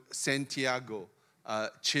Santiago,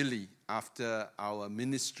 Chile, after our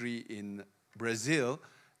ministry in Brazil.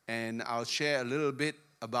 And I'll share a little bit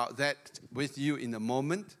about that with you in a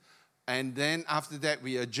moment. And then after that,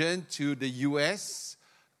 we adjourned to the U.S.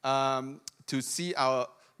 To see our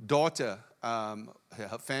daughter.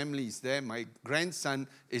 Her family is there. My grandson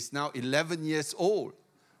is now 11 years old.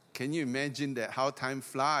 Can you imagine that, how time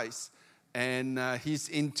flies? And he's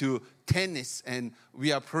into tennis, and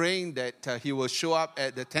we are praying that he will show up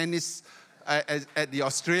at the tennis, at the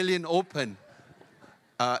Australian Open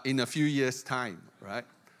in a few years' time, right?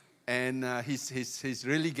 And he's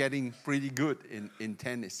really getting pretty good in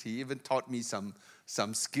tennis. He even taught me some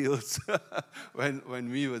skills when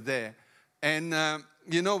we were there. And,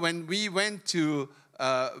 when we went to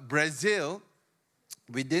Brazil,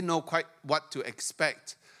 we didn't know quite what to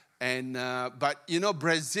expect. And but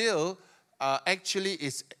Brazil actually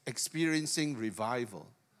is experiencing revival.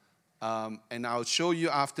 And I'll show you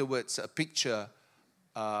afterwards a picture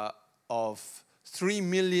of 3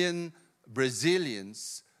 million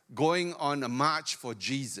Brazilians going on a march for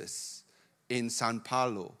Jesus in São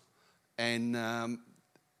Paulo. And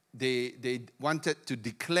they wanted to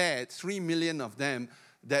declare, 3 million of them,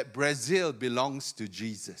 that Brazil belongs to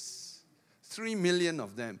Jesus. 3 million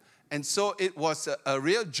of them. And so it was a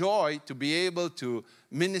real joy to be able to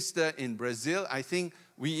minister in Brazil. I think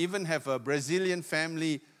we even have a Brazilian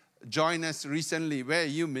family join us recently. Where are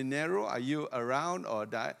you, Mineiro? Are you around or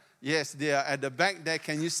die? Yes, they are at the back there.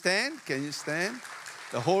 Can you stand? Can you stand?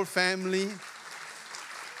 The whole family.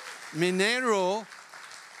 Mineiro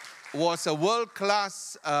was a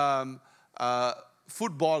world-class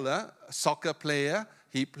footballer, soccer player.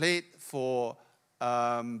 He played for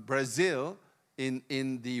Brazil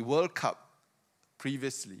in the World Cup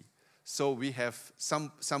previously. So we have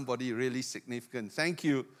somebody really significant. Thank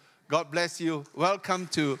you. God bless you. Welcome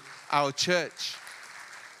to our church.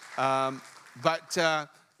 But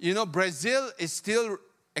Brazil is still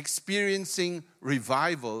experiencing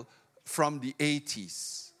revival from the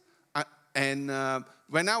 80s. And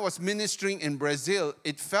when I was ministering in Brazil,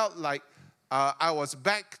 it felt like I was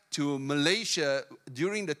back to Malaysia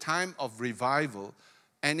during the time of revival.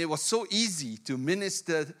 And it was so easy to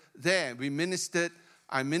minister there.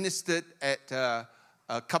 I ministered at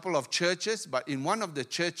a couple of churches, but in one of the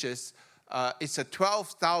churches, it's a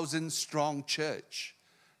 12,000 strong church.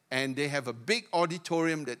 And they have a big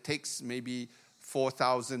auditorium that takes maybe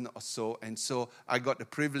 4,000 or so. And so I got the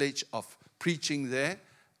privilege of preaching there.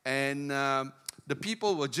 And the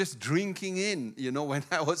people were just drinking in, when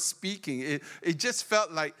I was speaking. It just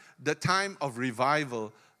felt like the time of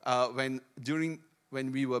revival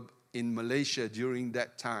when we were in Malaysia during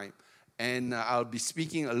that time. And I'll be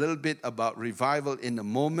speaking a little bit about revival in a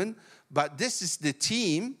moment. But this is the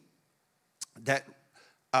team that,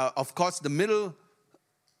 of course, the middle,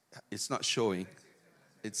 it's not showing.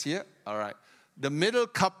 It's here? All right. The middle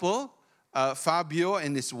couple, Fabio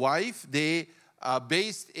and his wife, they are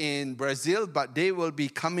based in Brazil, but they will be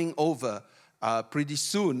coming over pretty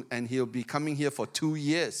soon. And he'll be coming here for 2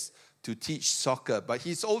 years to teach soccer. But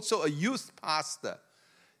he's also a youth pastor.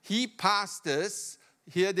 He pastors,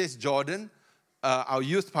 here there's Jordan, our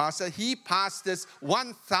youth pastor. He pastors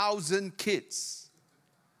 1,000 kids.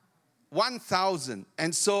 1,000.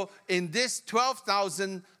 And so in this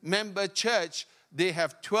 12,000 member church, they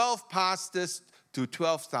have 12 pastors to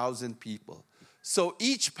 12,000 people. So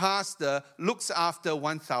each pastor looks after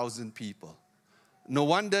 1,000 people. No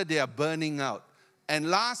wonder they are burning out. And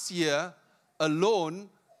last year alone,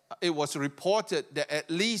 it was reported that at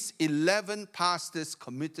least 11 pastors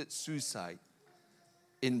committed suicide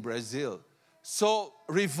in Brazil. So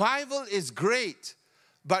revival is great,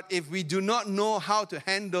 but if we do not know how to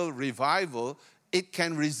handle revival, it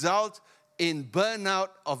can result in burnout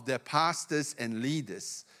of their pastors and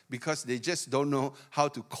leaders because they just don't know how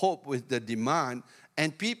to cope with the demand,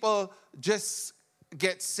 and people just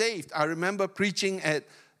get saved. I remember preaching at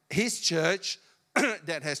his church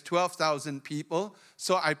that has 12,000 people.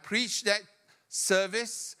 So I preached that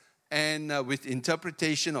service and with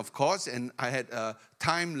interpretation, of course, and I had a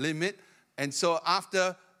time limit. And so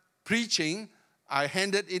after preaching, I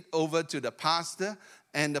handed it over to the pastor,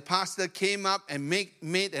 and the pastor came up and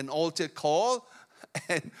made an altar call,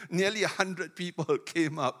 and nearly 100 people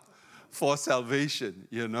came up for salvation,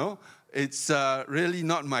 It's really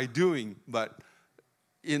not my doing, but,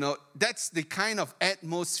 that's the kind of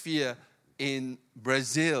atmosphere in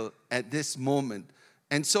Brazil at this moment.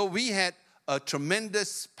 And so we had a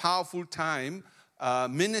tremendous, powerful time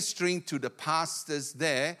ministering to the pastors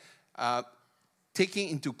there, taking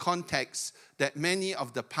into context that many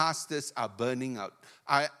of the pastors are burning out.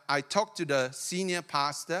 I talked to the senior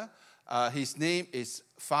pastor. His name is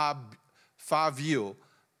Fabio,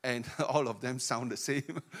 and all of them sound the same.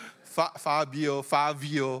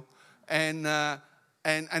 Fabio, and I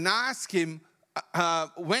asked him,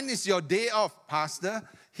 when is your day off, Pastor?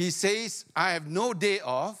 He says, I have no day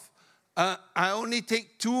off. I only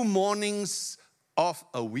take 2 mornings off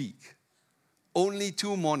a week. Only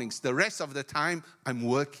 2 mornings. The rest of the time, I'm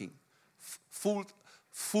working. Full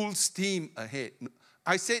steam ahead.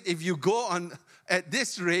 I said, if you go on at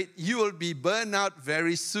this rate, you will be burned out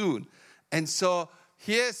very soon. And so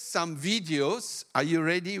here's some videos. Are you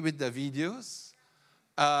ready with the videos?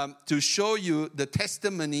 To show you the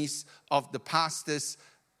testimonies of the pastors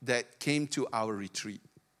that came to our retreat.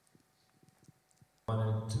 I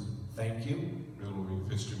wanted to thank you pelo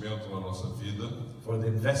investimento na nossa vida, for the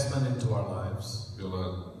investment into our lives,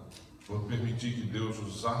 por permitir que Deus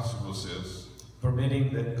usasse vocês.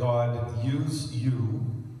 permitting that God use you.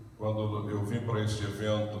 Quando eu vim para este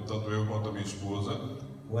evento, tanto eu quanto a minha esposa,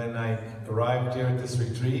 When I arrived here at this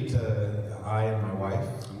retreat, I and my wife,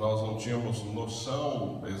 nós não tínhamos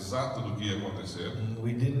noção exata do que ia acontecer.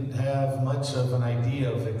 we didn't have much of an idea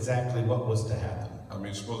of exactly what was to happen. A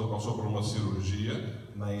minha esposa passou por uma cirurgia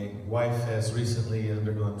My wife has recently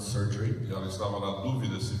undergone surgery. e ela estava na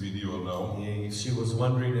dúvida se viria ou não. She was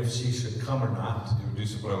wondering if she should come or not. Eu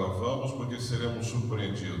disse para ela, vamos porque seremos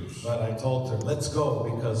surpreendidos. But I told her, let's go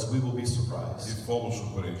because we will be E surprised. fomos And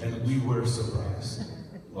surpreendidos. we were surprised.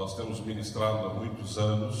 Nós temos ministrado há muitos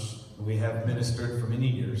anos, We have ministered for many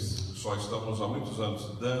years. só estamos há muitos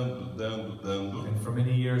anos dando, And for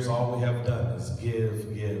many years, all we have done is give.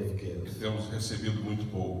 e temos recebido muito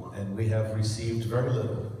pouco. And we have received very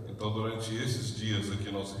little. Então, durante esses dias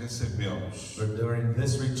aqui, nós recebemos. But during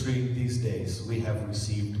this retreat these days, we have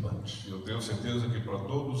received much. Eu tenho certeza que para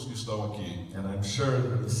todos que estão aqui, And I'm sure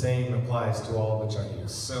that the same applies to all which are here.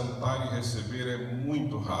 sentar e receber é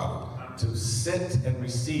muito raro. To sit and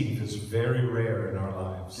receive is very rare in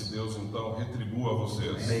our Que lives. Deus, então, retribua a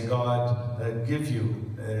vocês. May God give you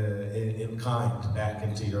in kind back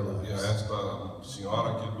into your E a lives. esta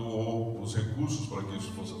senhora que doou os recursos para que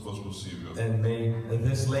isso fosse possível. And may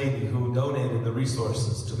this lady who donated the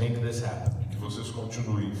resources to make this happen, Que vocês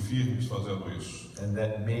continuem firmes fazendo isso. and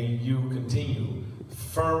that may you continue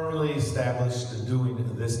firmly established doing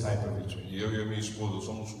this type of retreat. E eu e a minha esposa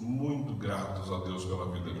somos muito gratos a Deus pela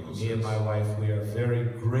vida de Me and vocês. my wife, we are very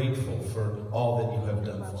grateful for all that you have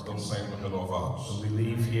done for Estamos us. saindo renovados. We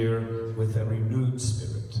leave here with a renewed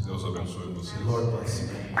spirit. Deus abençoe vocês. Lord bless you.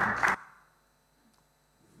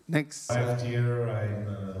 Next. Last year, I'm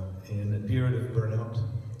in a period of burnout.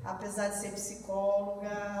 Apesar de ser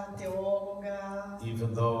psicóloga, teóloga,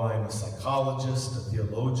 Even though I'm a psychologist, a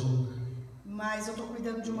theologian, mas eu estou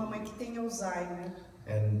cuidando de uma mãe que tem Alzheimer.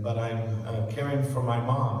 but I'm caring for my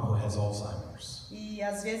mom who has Alzheimer's. E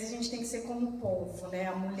às vezes a gente tem que ser como o povo, né?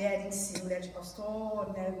 A mulher em si, mulher de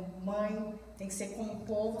pastor, né? Mãe, tem que ser como o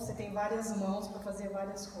povo. Você tem várias mãos para fazer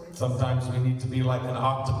várias coisas. Sometimes we need to be like an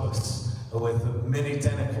octopus with many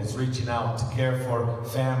tentacles reaching out to care for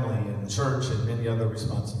family and church and many other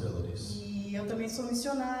responsibilities. E eu também sou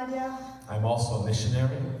missionária. I'm also a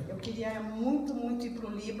missionary. Eu queria muito ir para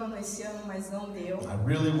o Líbano esse ano, mas não deu. I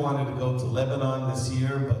really wanted to go to Lebanon this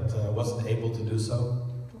year, but wasn't able to do so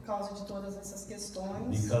Por causa de todas essas questões.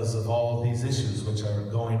 because of all these issues which are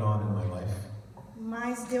going on in my life.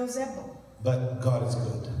 Mas Deus é bom. But God is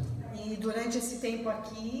good. E durante esse tempo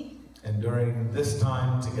aqui, And during this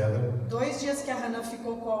time together, 2 dias que a Hannah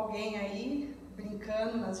ficou com alguém aí,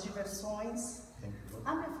 brincando nas diversões.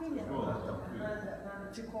 Ah, minha filha.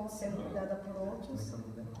 Ficou sendo cuidada por outros.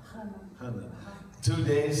 Hannah. 2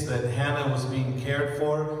 days that Hannah was being cared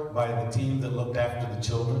for by the team that looked after the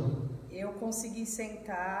children, Eu consegui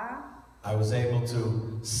sentar, I was able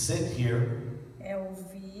to sit here,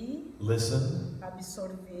 ouvir, listen,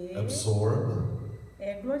 absorver, absorb,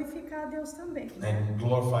 glorificar a Deus também. and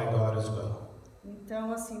glorify God as well.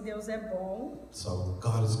 Então, assim, Deus é bom. So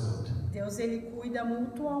God is good. Deus, Ele cuida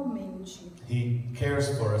mutualmente. He cares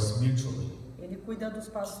for us mutually. Ele cuida dos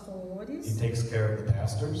He pastores, takes care of the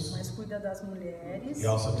pastors. mas cuida das mulheres. He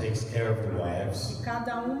also takes care of the wives. E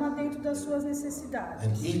cada uma dentro das suas necessidades.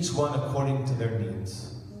 And each one according to their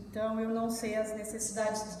needs. Então, eu não sei as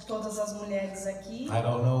necessidades de todas as mulheres aqui, I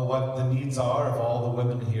don't know what the needs are of all the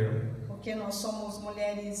women here. porque nós somos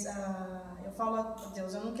mulheres. Eu falo a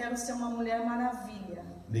Deus, eu não quero ser uma mulher maravilha,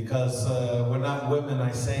 Because we're not women,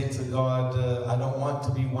 I say to God, I don't want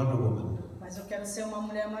to be Wonder Woman, mas eu quero ser uma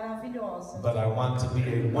mulher maravilhosa. but I want to be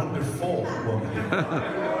a wonderful woman.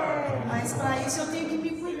 Mas para isso eu tenho que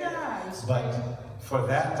me cuidar. But for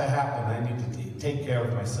that to happen, I need to take care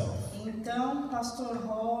of myself. Então, Pastor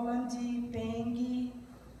Roland, Peng,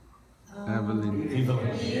 Evelyn,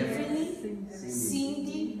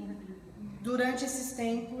 Cindy. Durante esses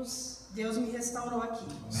tempos, Deus me restaurou aqui.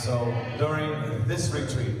 So during this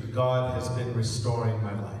retreat, God has been restoring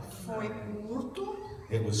my life. Foi curto,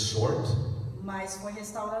 It was short, mas foi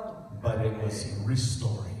restaurador. but it was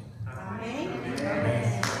restoring. Amém?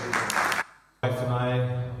 Amen. My wife and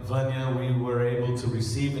I, Vanya, we were able to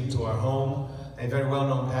receive into our home a very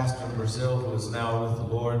well-known pastor in Brazil who is now with the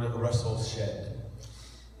Lord, Russell Shedd.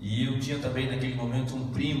 E eu tinha também naquele momento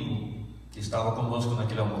um primo que estava conosco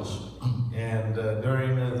naquele almoço. And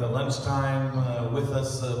during the lunchtime with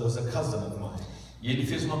us was a cousin of mine. E ele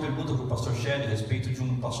fez uma pergunta para o pastor Shedd a respeito de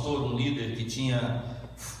um pastor, um líder que tinha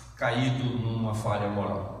caído numa falha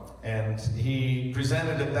moral. And he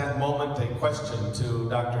presented at that moment a question to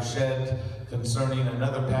Dr. Shedd concerning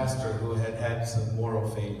another pastor who had had some moral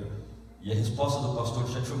failure. E a resposta do pastor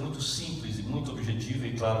Shedd foi muito simples e muito objetiva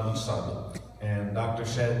e, claro, muito sábia. And Dr.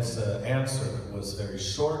 Shedd's answer was very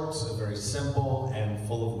short, very simple, and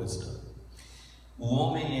full of wisdom. O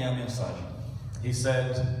homem é a mensagem. He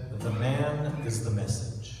said, "The man is the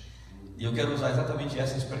message." E eu quero usar exatamente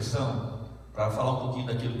essa expressão para falar um pouquinho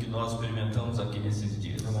daquilo que nós experimentamos aqui nesses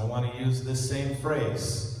dias. And I want to use this same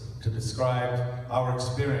phrase to describe our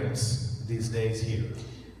experience these days here.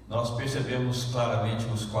 Nós percebemos claramente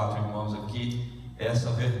nos 4 irmãos aqui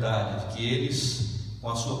essa verdade, de que eles, com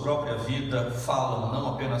a sua própria vida, falam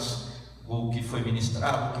não apenas o que foi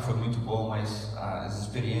ministrado, que foi muito bom, mas as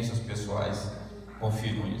experiências pessoais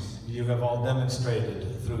confirmam isso. You have all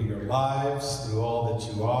demonstrated through your lives, through all that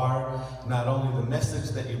you are, not only the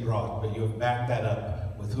message that you brought, but you have backed that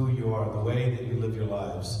up with who you are, the way that you live your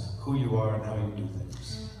lives, who you are and how you do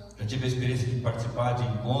things. Eu tive a experiência de participar de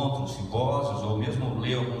encontros, simpósios, ou mesmo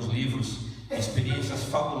ler alguns livros, experiências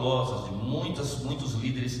fabulosas de muitos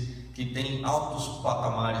líderes que têm altos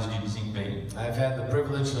patamares de desempenho. I've had the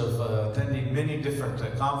privilege of attending many different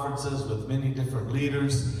conferences with many different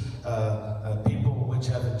leaders, people which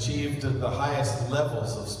have achieved the highest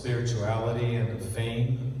levels of spirituality and of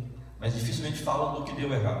fame. Mas dificilmente falam do que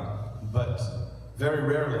deu errado. But very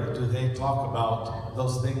rarely do they talk about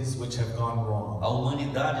those things which have gone wrong. A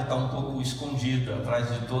humanidade está um pouco escondida atrás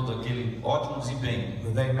de todo aquele ótimo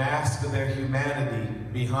desempenho. They mask their humanity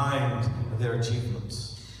behind their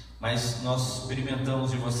achievements. Mas nós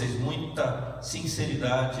experimentamos de vocês muita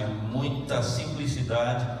sinceridade, muita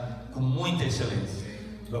simplicidade, com muita excelência.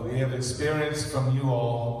 But we have experienced from you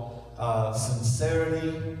all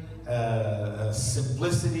sincerity,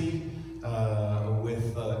 simplicity,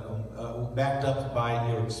 backed up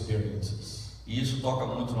by your experiences. E isso toca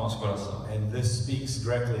muito o nosso coração. And this speaks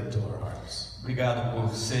directly to our hearts. Obrigado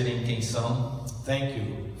por serem quem são. Thank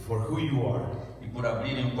you for who you are. E por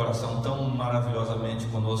abrirem o coração tão maravilhosamente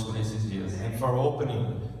conosco nesses dias. And for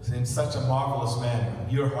opening in such a marvelous manner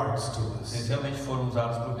your hearts to Vocês us. realmente foram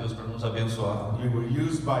usados por Deus para nos abençoar. You were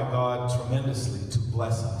used by God tremendously to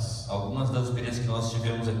bless us. Algumas das experiências que nós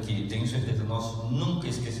tivemos aqui, tenho certeza, nós nunca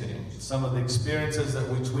esqueceremos. Some of the experiences that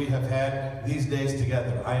which we have had these days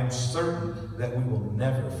together, I am certain that we will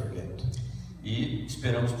never forget. E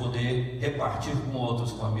esperamos poder repartir com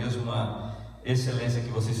outros com a mesma excelência que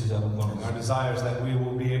vocês fizeram conosco. Our desire is that we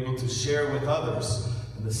will be able to share with others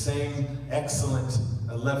in the same excellent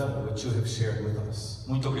level which you have shared with us.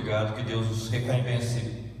 Muito obrigado, que Deus os recompense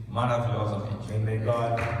maravilhosamente. And may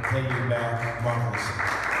God pay you back marvelously.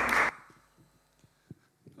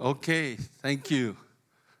 Okay, thank you.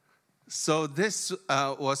 So this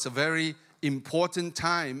was a very important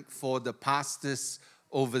time for the pastors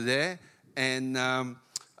over there, and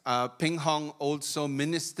Ping Hong also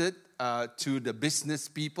ministered to the business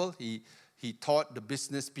people. He taught the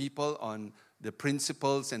business people on the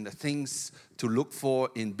principles and the things to look for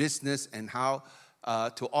in business and how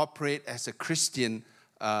to operate as a Christian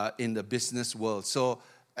in the business world. So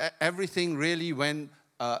everything really went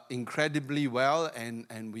incredibly well,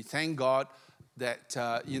 and we thank God that,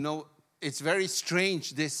 it's very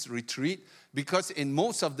strange, this retreat, because in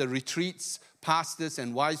most of the retreats, pastors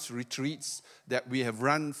and wives retreats that we have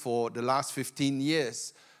run for the last 15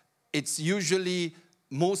 years, it's usually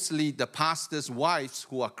mostly the pastors' wives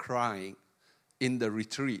who are crying in the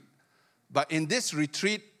retreat. But in this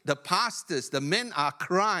retreat, the pastors, the men are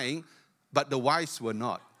crying, but the wives were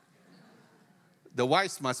not. The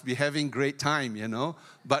wives must be having great time,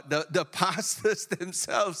 But the pastors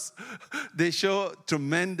themselves, they show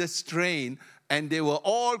tremendous strain, and they were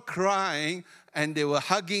all crying, and they were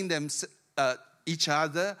hugging each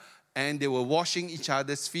other, and they were washing each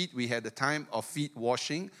other's feet. We had a time of feet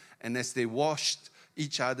washing, and as they washed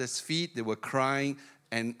each other's feet, they were crying,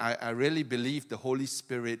 And I really believe the Holy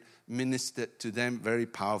Spirit ministered to them very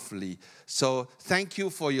powerfully. So thank you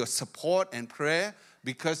for your support and prayer,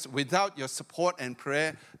 because without your support and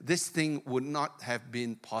prayer, this thing would not have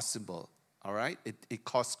been possible. All right? It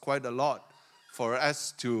cost quite a lot for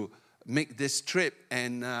us to make this trip.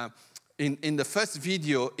 And in the first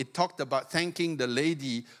video, it talked about thanking the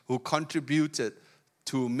lady who contributed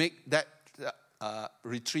to make that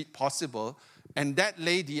retreat possible. And that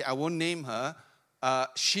lady, I won't name her,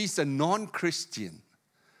 she's a non-Christian.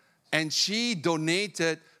 And she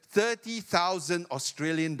donated 30,000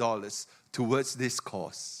 Australian dollars towards this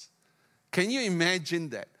cause. Can you imagine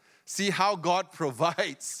that? See how God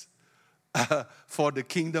provides for the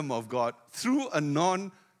kingdom of God through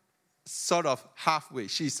a sort of halfway.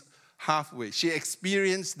 She's halfway. She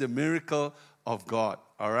experienced the miracle of God,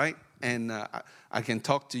 all right? And I can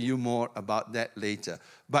talk to you more about that later.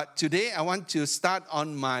 But today I want to start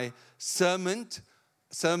on my sermon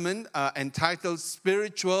entitled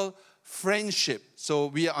Spiritual Friendship. So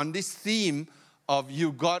we are on this theme of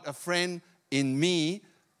You Got a Friend in Me,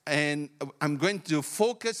 and I'm going to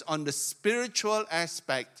focus on the spiritual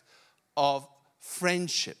aspect of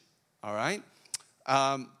friendship, all right?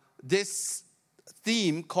 This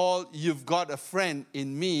theme called You've Got a Friend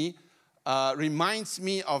in Me reminds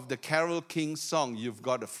me of the Carole King song, You've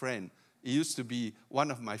Got a Friend. It used to be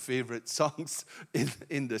one of my favorite songs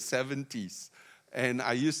in the 70s. And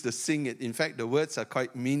I used to sing it. In fact, the words are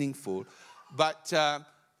quite meaningful. But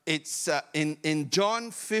it's in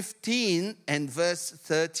John 15 and verse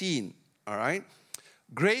 13, all right?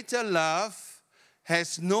 Greater love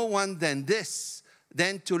has no one than this,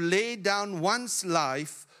 than to lay down one's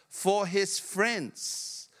life for his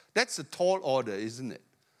friends. That's a tall order, isn't it?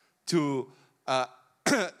 To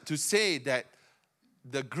say that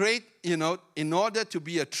the great, in order to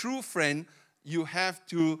be a true friend, you have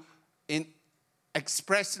to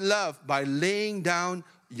express love by laying down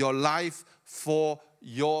your life for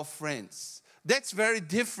your friends. That's very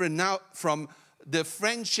different now from the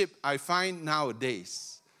friendship I find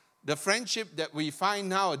nowadays. The friendship that we find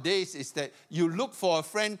nowadays is that you look for a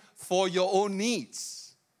friend for your own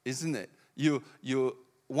needs, isn't it? You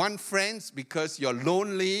want friends because you're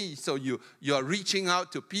lonely, so you're reaching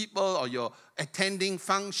out to people or you're attending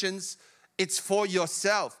functions. It's for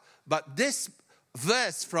yourself. But this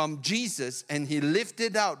verse from Jesus, and he lived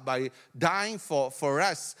it out by dying for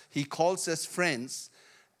us. He calls us friends,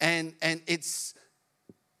 and it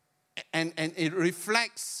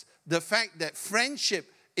reflects the fact that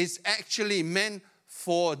friendship is actually meant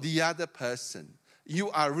for the other person. You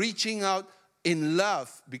are reaching out in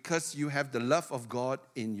love because you have the love of God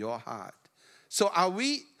in your heart. So are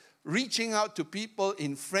we reaching out to people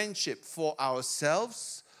in friendship for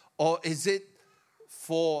ourselves, or is it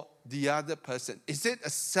for the other person? Is it a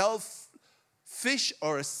selfish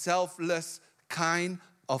or a selfless kind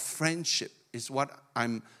of friendship is what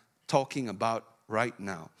I'm talking about right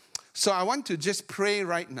now. So I want to just pray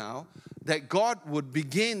right now that God would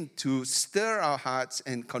begin to stir our hearts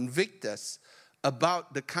and convict us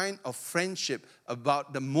about the kind of friendship,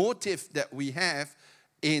 about the motive that we have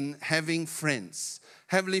in having friends.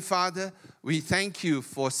 Heavenly Father, we thank you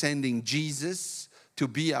for sending Jesus to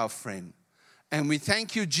be our friend. And we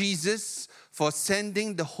thank you, Jesus, for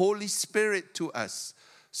sending the Holy Spirit to us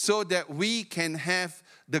so that we can have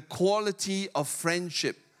the quality of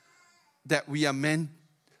friendship that we are meant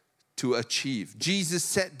to achieve. Jesus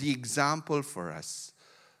set the example for us.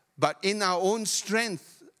 But in our own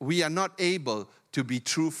strength, we are not able to be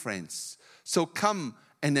true friends. So come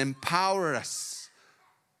and empower us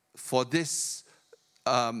for this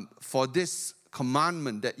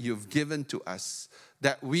commandment that you've given to us,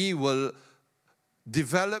 that we will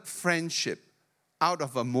develop friendship out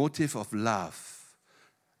of a motive of love.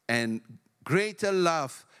 And greater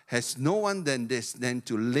love has no one than this, than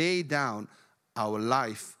to lay down our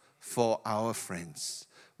life for our friends.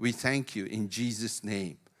 We thank you in Jesus'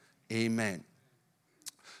 name. Amen.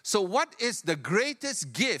 So what is the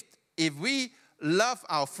greatest gift if we love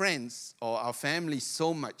our friends or our family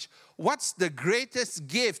so much? What's the greatest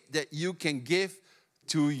gift that you can give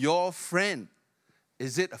to your friend?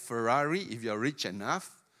 Is it a Ferrari if you're rich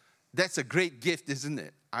enough? That's a great gift, isn't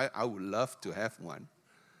it? I would love to have one.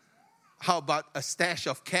 How about a stash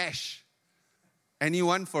of cash?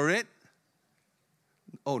 Anyone for it?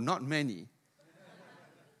 Oh, not many.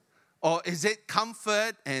 Or is it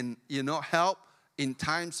comfort and, help in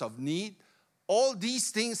times of need? All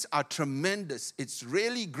these things are tremendous. It's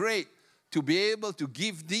really great to be able to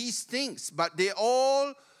give these things, but they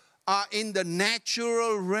all are in the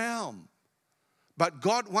natural realm. But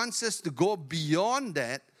God wants us to go beyond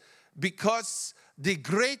that, because the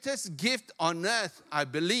greatest gift on earth, I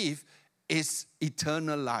believe, is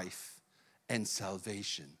eternal life and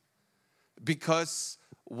salvation. Because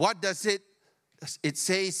what does it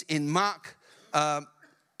says in Mark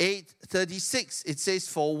 8:36, it says,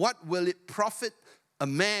 "For what will it profit a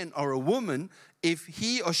man or a woman if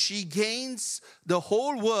he or she gains the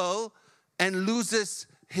whole world and loses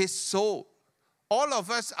his soul?" All of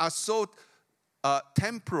us are so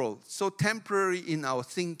temporal, so temporary in our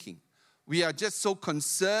thinking. We are just so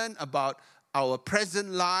concerned about our present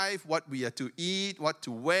life, what we are to eat, what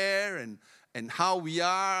to wear, and how we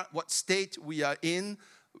are, what state we are in.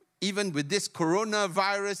 Even with this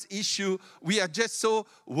coronavirus issue, we are just so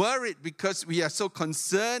worried because we are so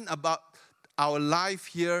concerned about our life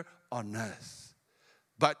here on earth.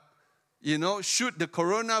 But, should the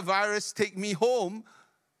coronavirus take me home,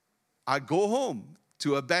 I go home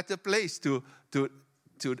to a better place, to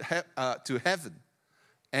heaven.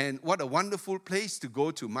 And what a wonderful place to go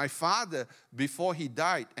to. My father, before he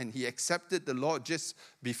died, and he accepted the Lord just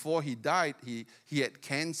before he died, he had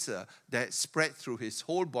cancer that spread through his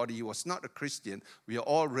whole body. He was not a Christian. We are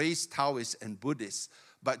all raised Taoists and Buddhists.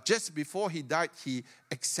 But just before he died, he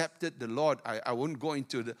accepted the Lord. I won't go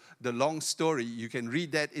into the long story. You can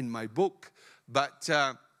read that in my book. But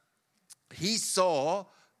he saw,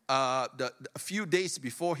 a few days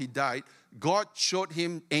before he died, God showed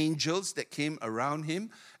him angels that came around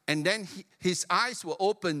him. And then his eyes were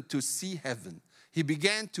opened to see heaven. He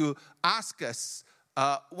began to ask us,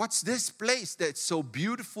 what's this place that's so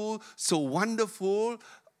beautiful, so wonderful?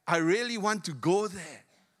 I really want to go there.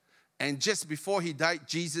 And just before he died,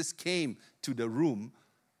 Jesus came to the room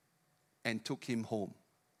and took him home.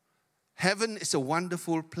 Heaven is a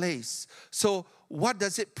wonderful place. So what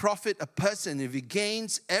does it profit a person if he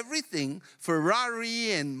gains everything,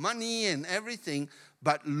 Ferrari and money and everything,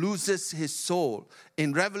 but loses his soul?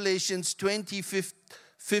 In Revelations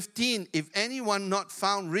 20:15, if anyone not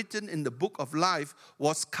found written in the book of life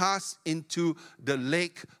was cast into the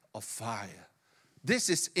lake of fire. This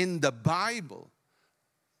is in the Bible.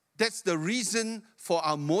 That's the reason for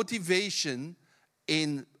our motivation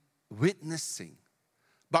in witnessing.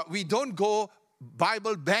 But we don't go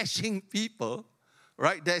Bible bashing people,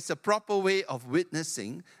 right? There's a proper way of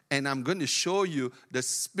witnessing, and I'm going to show you the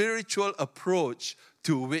spiritual approach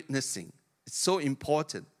to witnessing. It's so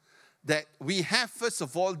important that we have, first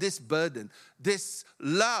of all, this burden, this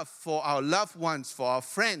love for our loved ones, for our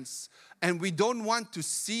friends, and we don't want to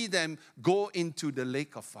see them go into the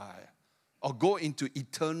lake of fire or go into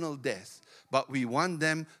eternal death, but we want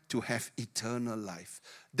them to have eternal life.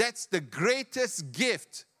 That's the greatest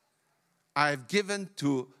gift I've given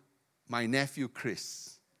to my nephew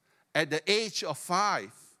Chris. At the age of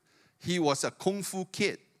 5, he was a kung fu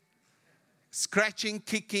kid, scratching,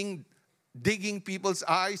 kicking, digging people's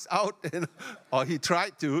eyes out, or he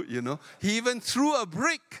tried to, He even threw a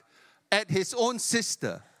brick at his own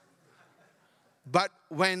sister. But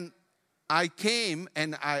when I came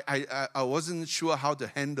and I wasn't sure how to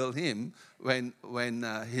handle him, when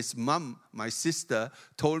his mom, my sister,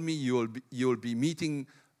 told me you'll be meeting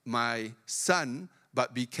my son,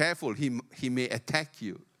 but be careful, he may attack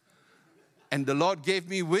you. And the Lord gave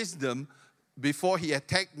me wisdom. Before he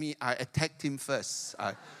attacked me, I attacked him first.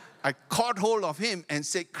 I caught hold of him and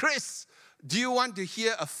said, "Chris, do you want to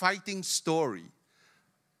hear a fighting story?"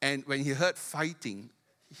 And when he heard fighting,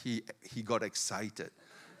 he got excited.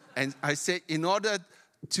 And I said, in order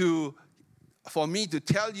for me to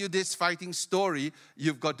tell you this fighting story,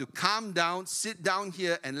 you've got to calm down, sit down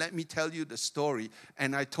here, and let me tell you the story.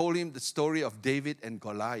 And I told him the story of David and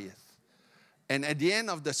Goliath. And at the end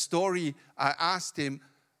of the story, I asked him,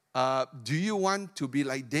 do you want to be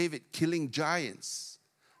like David, killing giants?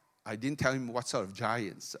 I didn't tell him what sort of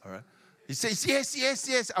giants, all right? He says,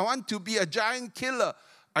 yes, I want to be a giant killer.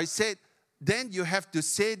 I said, then you have to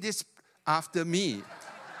say this after me.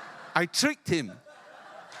 I tricked him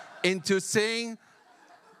into saying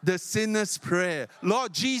the sinner's prayer.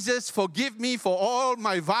 Lord Jesus, forgive me for all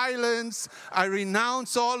my violence. I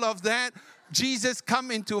renounce all of that. Jesus, come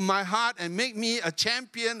into my heart and make me a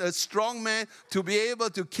champion, a strong man to be able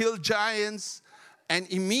to kill giants. And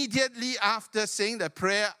immediately after saying the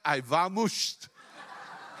prayer, I vamooshed.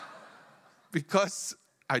 Because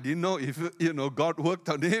I didn't know if, God worked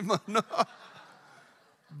on him or not.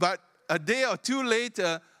 But a day or two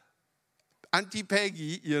later, Auntie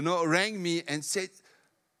Peggy, rang me and said,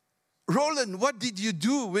 "Roland, what did you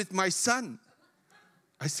do with my son?"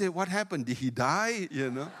 I said, "What happened? Did he die?"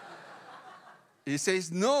 He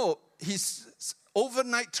says, "No, he's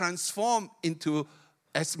overnight transformed into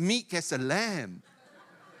as meek as a lamb."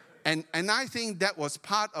 And I think that was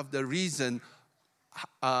part of the reason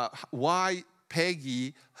why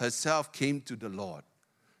Peggy herself came to the Lord.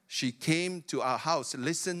 She came to our house,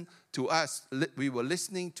 listened to us. We were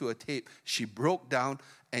listening to a tape. She broke down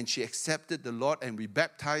and she accepted the Lord, and we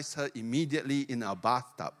baptized her immediately in our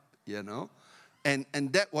bathtub, you know. And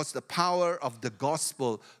that was the power of the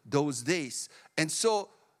gospel those days. And so,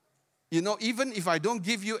 you know, even if I don't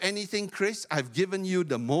give you anything, Chris, I've given you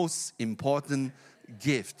the most important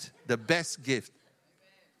gift, the best gift.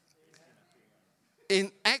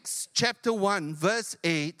 In Acts chapter 1, verse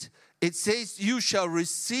 8, it says, you shall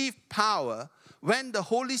receive power when the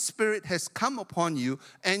Holy Spirit has come upon you,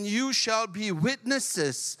 and you shall be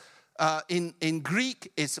witnesses. In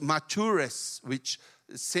Greek, it's martyres, which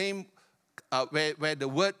same where the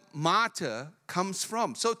word martyr comes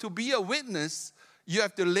from. So to be a witness, you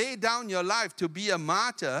have to lay down your life. To be a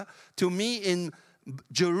martyr, to me in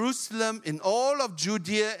Jerusalem, in all of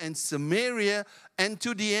Judea and Samaria, and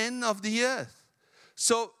to the end of the earth.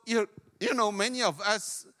 So, you know, many of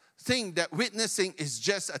us think that witnessing is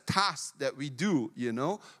just a task that we do, you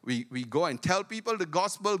know. We go and tell people the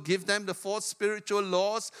gospel, give them the 4 spiritual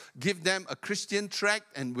laws, give them a Christian tract,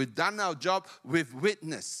 and we've done our job with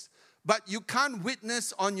witness. But you can't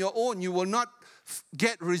witness on your own. You will not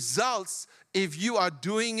get results if you are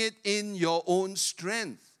doing it in your own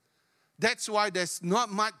strength. That's why there's not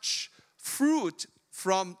much fruit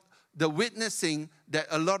from the witnessing that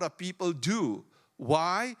a lot of people do.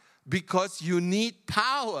 Why? Because you need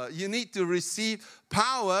power. You need to receive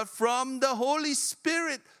power from the Holy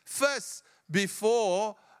Spirit first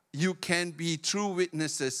before you can be true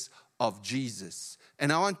witnesses of Jesus.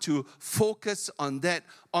 And I want to focus on that,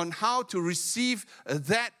 on how to receive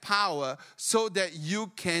that power so that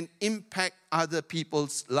you can impact other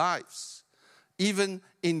people's lives. Even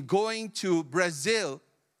in going to Brazil,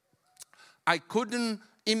 I couldn't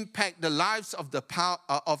impact the lives of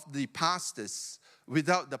the pastors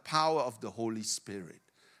without the power of the Holy Spirit.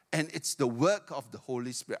 And it's the work of the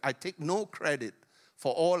Holy Spirit. I take no credit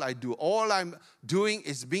for all I do. All I'm doing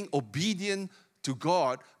is being obedient to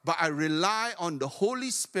God, but I rely on the Holy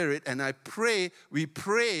Spirit, and we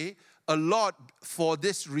pray a lot for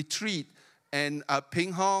this retreat. And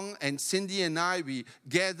Ping Hong and Cindy and I, we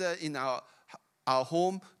gather in our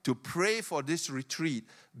home to pray for this retreat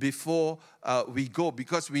before we go,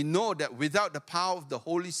 because we know that without the power of the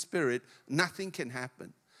Holy Spirit, nothing can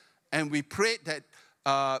happen. And we prayed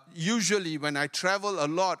that usually when I travel a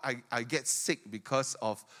lot, I get sick because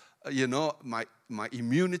of, my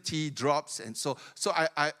immunity drops. And so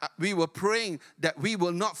we were praying that we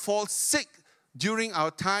will not fall sick during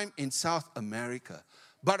our time in South America.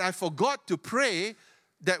 But I forgot to pray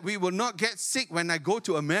that we will not get sick when I go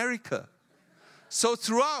to America. So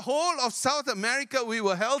throughout whole of South America, we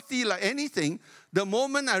were healthy like anything. The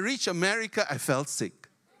moment I reached America, I felt sick.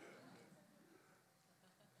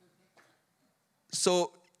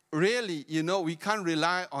 So really, we can't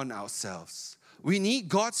rely on ourselves. We need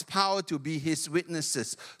God's power to be His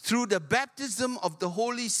witnesses through the baptism of the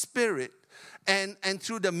Holy Spirit and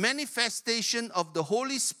through the manifestation of the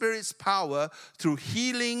Holy Spirit's power through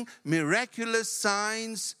healing, miraculous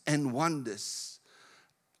signs, and wonders.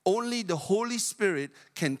 Only the Holy Spirit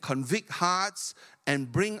can convict hearts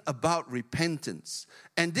and bring about repentance.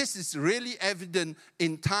 And this is really evident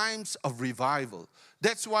in times of revival.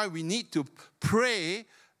 That's why we need to pray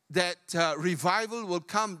that revival will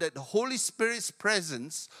come, that the Holy Spirit's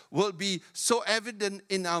presence will be so evident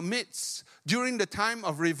in our midst. During the time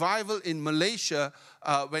of revival in Malaysia,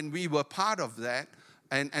 when we were part of that,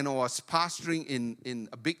 and I was pastoring in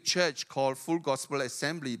a big church called Full Gospel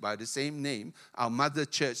Assembly by the same name, our mother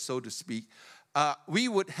church, so to speak, we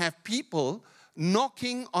would have people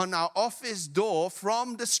knocking on our office door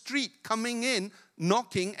from the street, coming in,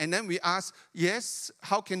 knocking, and then we ask, yes,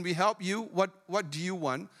 how can we help you? What do you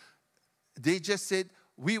want? They just said,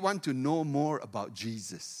 we want to know more about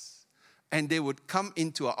Jesus. And they would come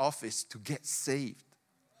into our office to get saved.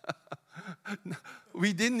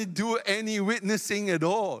 We didn't do any witnessing at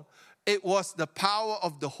all. It was the power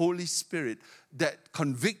of the Holy Spirit that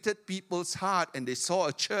convicted people's heart, and they saw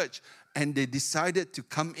a church and they decided to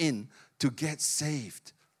come in to get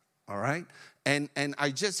saved. All right? And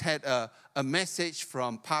I just had a message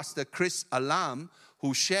from Pastor Chris Alam,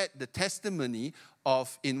 who shared the testimony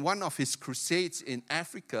of in one of his crusades in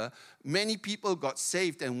Africa, many people got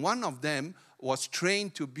saved, and one of them was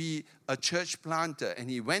trained to be a church planter, and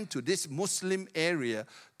he went to this Muslim area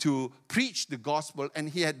to preach the gospel, and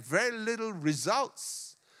he had very little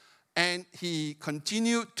results. And he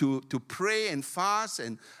continued to pray and fast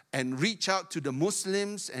and reach out to the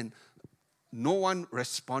Muslims, and no one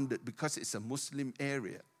responded because it's a Muslim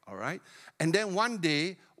area, all right? And then one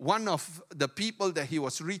day, one of the people that he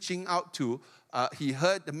was reaching out to, he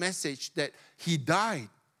heard the message that he died.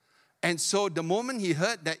 And so the moment he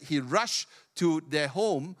heard that, he rushed to their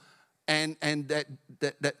home, and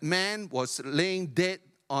that man was laying dead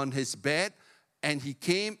on his bed, and he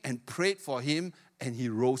came and prayed for him, and he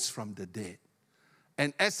rose from the dead.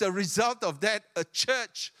 And as a result of that, a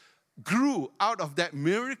church grew out of that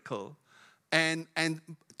miracle. And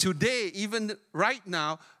today, even right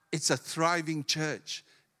now, it's a thriving church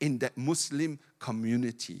in that Muslim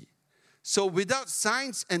community. So without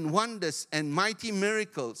signs and wonders and mighty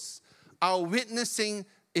miracles, our witnessing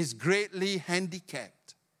is greatly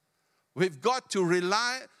handicapped. We've got to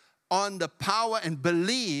rely on the power and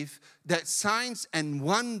believe that signs and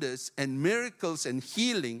wonders and miracles and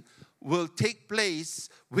healing will take place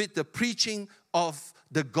with the preaching of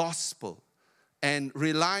the gospel, and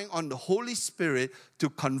relying on the Holy Spirit to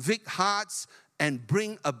convict hearts and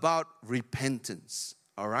bring about repentance.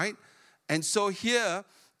 All right? And so here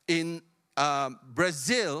in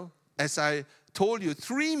Brazil, as I told you,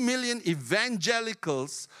 3 million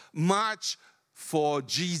evangelicals march for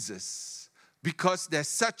Jesus because there's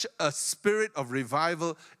such a spirit of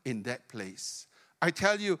revival in that place. I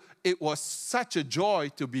tell you, it was such a joy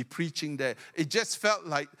to be preaching there. It just felt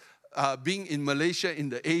like being in Malaysia in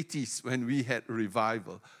the 80s when we had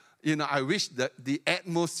revival. You know, I wish that the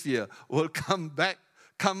atmosphere will come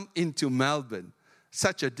into Melbourne.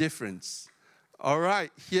 Such a difference. All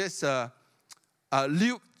right, here's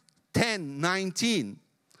Luke 10:19.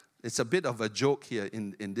 It's a bit of a joke here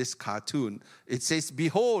in this cartoon. It says,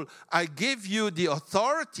 "Behold, I give you the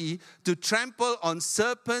authority to trample on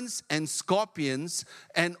serpents and scorpions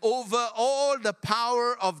and over all the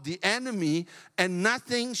power of the enemy, and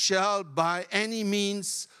nothing shall by any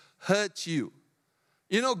means hurt you."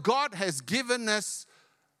 You know, God has given us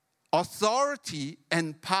authority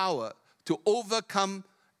and power to overcome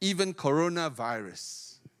even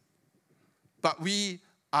coronavirus. But we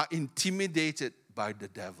are intimidated by the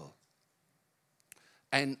devil.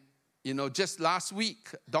 And, you know, just last week,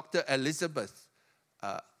 Dr. Elizabeth,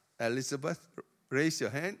 raise your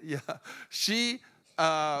hand. Yeah. She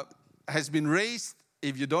has been raised,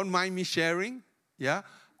 if you don't mind me sharing, yeah.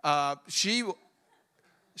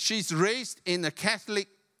 She's raised in a Catholic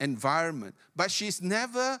environment, but she's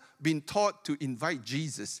never been taught to invite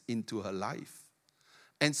Jesus into her life.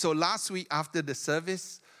 And so last week after the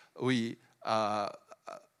service, we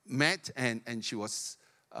met, and she was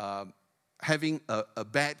having a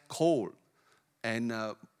bad cold. And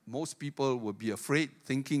most people would be afraid,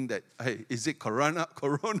 thinking that, hey, is it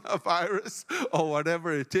coronavirus or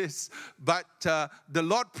whatever it is? But the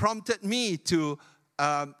Lord prompted me to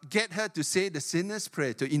get her to say the sinner's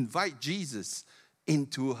prayer, to invite Jesus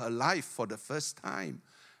into her life for the first time.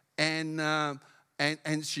 And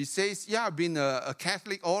she says, yeah, I've been a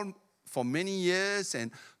Catholic for many years,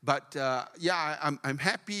 but I'm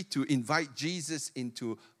happy to invite Jesus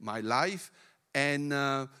into my life.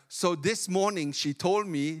 And so this morning she told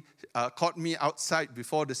me, caught me outside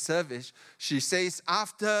before the service. She says,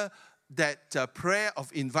 after that prayer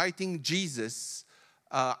of inviting Jesus,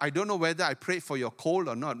 I don't know whether I prayed for your cold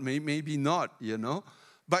or not, maybe not, you know.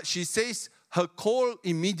 But she says her cold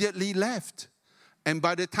immediately left. And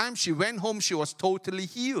by the time she went home, she was totally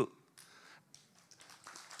healed.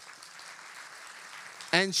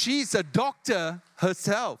 And she's a doctor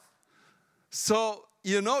herself. So,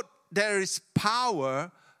 you know, there is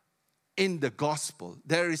power in the gospel.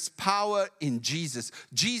 There is power in Jesus.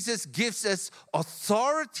 Jesus gives us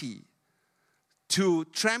authority to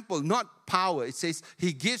trample, not power. It says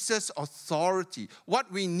he gives us authority.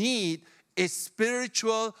 What we need is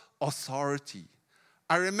spiritual authority.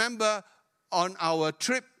 I remember on our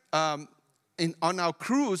trip, on our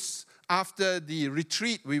cruise, after the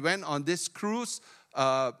retreat, we went on this cruise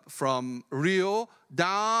from Rio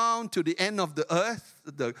down to the end of the earth,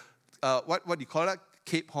 what do you call it?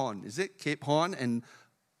 Cape Horn, is it? Cape Horn, and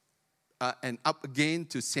up again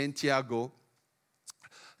to Santiago.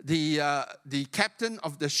 The captain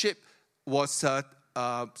of the ship was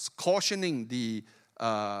cautioning the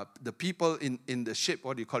people in the ship,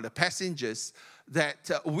 what do you call the passengers, that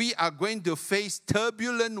we are going to face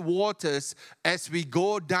turbulent waters as we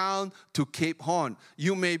go down to Cape Horn.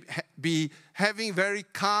 You may be having very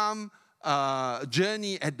calm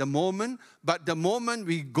journey at the moment, but the moment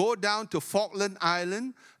we go down to Falkland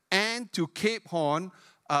Island and to Cape Horn,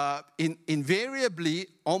 invariably,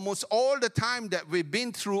 almost all the time that we've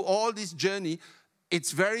been through all this journey,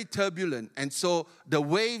 it's very turbulent. And so the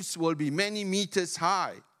waves will be many meters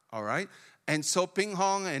high, all right? And so Ping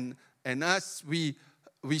Hong and us, we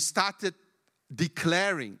started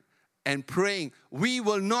declaring and praying, we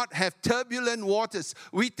will not have turbulent waters.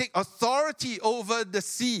 We take authority over the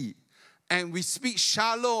sea, and we speak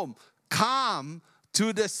shalom, calm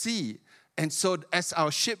to the sea. And so as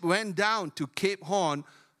our ship went down to Cape Horn,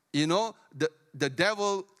 the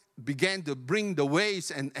devil began to bring the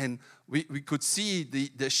waves, and we could see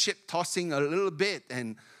the ship tossing a little bit.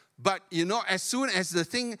 But as soon as the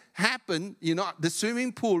thing happened, the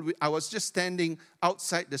swimming pool, I was just standing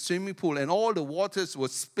outside the swimming pool, and all the waters were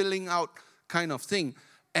spilling out kind of thing.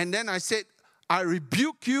 And then I said, I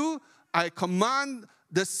rebuke you. I command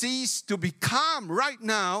the seas to be calm right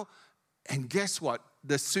now. And guess what?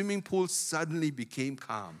 The swimming pool suddenly became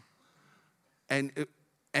calm.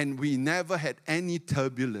 And we never had any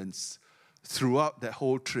turbulence throughout the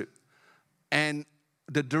whole trip. And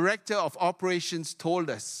the director of operations told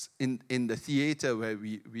us in the theater where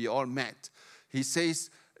we all met, he says,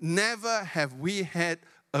 never have we had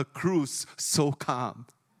a cruise so calm.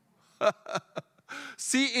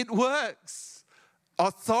 See, it works.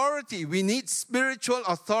 Authority, we need spiritual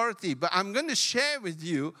authority. But I'm going to share with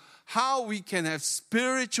you how we can have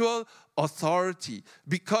spiritual authority.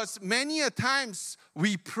 Because many a times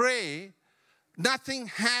we pray, nothing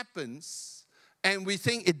happens, and we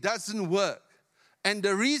think it doesn't work. And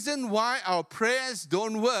the reason why our prayers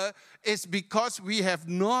don't work is because we have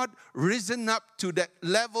not risen up to that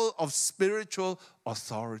level of spiritual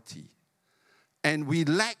authority. And we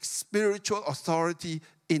lack spiritual authority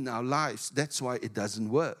in our lives. That's why it doesn't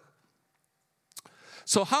work.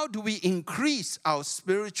 So how do we increase our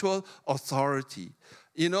spiritual authority?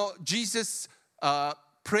 Jesus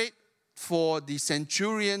prayed for the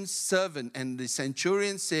centurion's servant, and the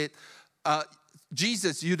centurion said,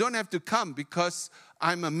 Jesus, you don't have to come because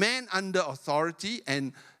I'm a man under authority,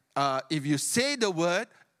 and if you say the word,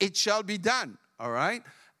 it shall be done, all right?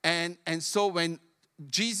 And so when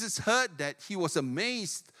Jesus heard that, he was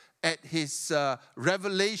amazed at his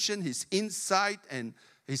revelation, his insight, and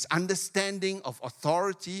his understanding of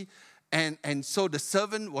authority. And so the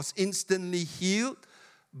servant was instantly healed.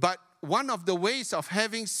 But one of the ways of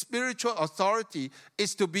having spiritual authority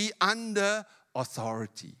is to be under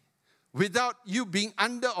authority. Without you being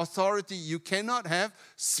under authority, you cannot have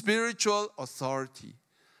spiritual authority.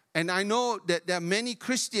 And I know that there are many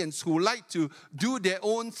Christians who like to do their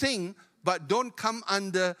own thing, but don't come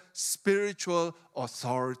under spiritual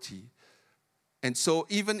authority. And so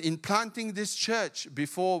even in planting this church,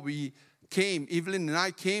 before we came, Evelyn and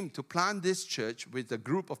I came to plant this church with a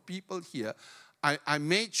group of people here, I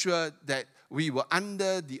made sure that we were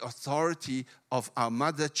under the authority of our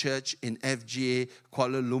mother church in FGA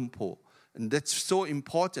Kuala Lumpur. And that's so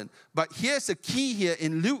important. But here's a key here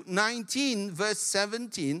in Luke 19, verse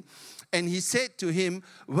 17. And he said to him,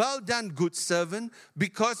 well done, good servant,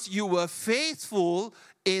 because you were faithful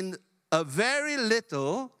in a very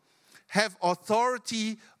little, have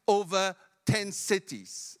authority over 10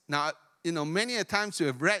 cities. Now, many a times we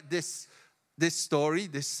have read this story,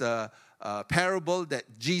 this parable that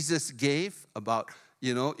Jesus gave about,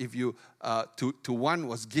 if you, to one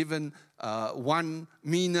was given 1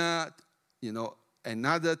 mina,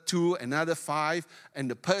 another 2, another 5,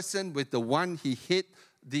 and the person with the one, he hid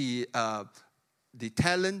the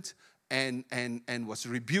talent and was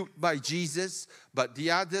rebuked by Jesus. But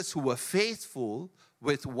the others who were faithful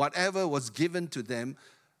with whatever was given to them,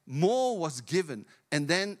 more was given. And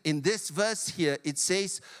then in this verse here, it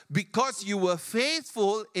says, because you were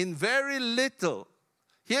faithful in very little.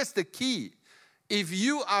 Here's the key. If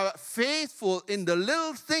you are faithful in the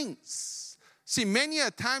little things, see, many a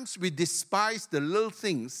times we despise the little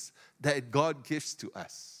things that God gives to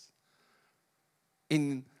us.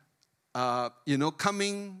 In,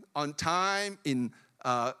 coming on time, in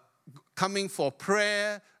coming for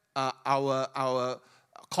prayer, our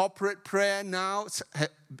corporate prayer now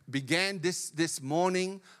began this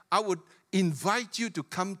morning. I would invite you to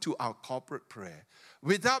come to our corporate prayer.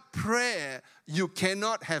 Without prayer, you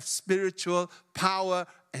cannot have spiritual power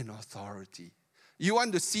and authority. You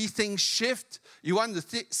want to see things shift. You want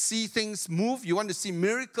to see things move. You want to see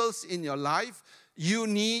miracles in your life. You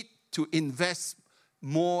need to invest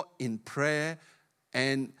more in prayer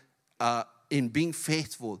and in being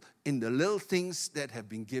faithful in the little things that have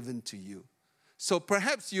been given to you. So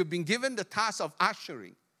perhaps you've been given the task of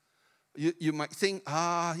ushering. You might think,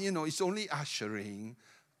 it's only ushering.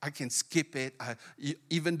 I can skip it,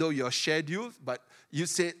 even though you're scheduled. But you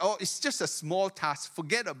say, it's just a small task.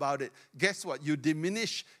 Forget about it. Guess what? You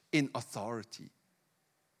diminish in authority.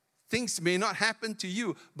 Things may not happen to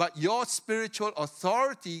you, but your spiritual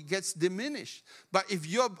authority gets diminished. But if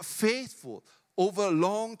you're faithful over a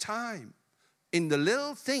long time in the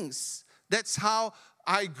little things, that's how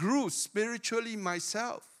I grew spiritually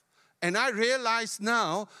myself. And I realize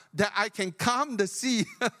now that I can calm the sea.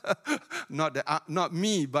 Not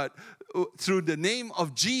me, but through the name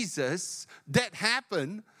of Jesus. That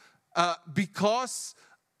happened because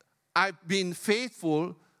I've been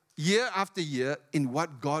faithful year after year in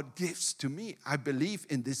what God gives to me. I believe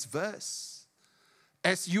in this verse.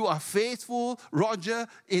 As you are faithful, Roger,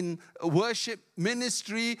 in worship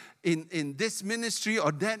ministry, in this ministry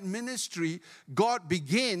or that ministry, God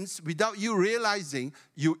begins, without you realizing,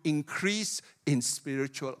 you increase in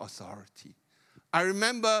spiritual authority. I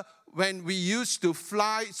remember when we used to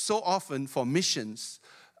fly so often for missions,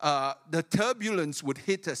 the turbulence would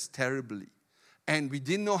hit us terribly. And we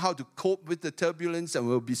didn't know how to cope with the turbulence, and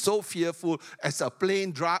we'll be so fearful as a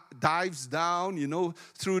plane dives down,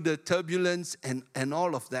 through the turbulence and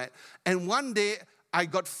all of that. And one day, I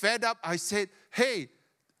got fed up. I said, hey,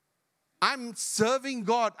 I'm serving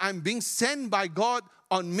God. I'm being sent by God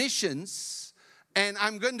on missions, and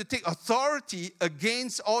I'm going to take authority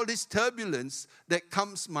against all this turbulence that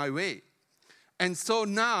comes my way. And so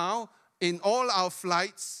now, in all our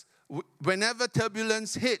flights, whenever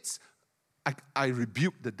turbulence hits, I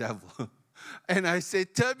rebuke the devil. And I say,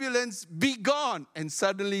 turbulence, be gone. And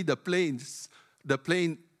suddenly the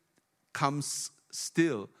plane comes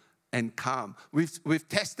still and calm. We've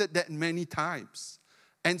tested that many times.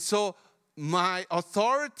 And so my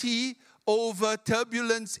authority over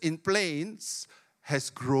turbulence in planes has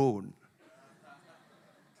grown.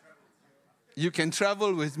 You can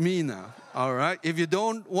travel with me now, all right? If you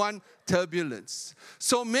don't want turbulence.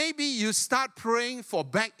 So maybe you start praying for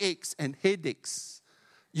backaches and headaches.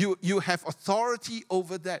 You have authority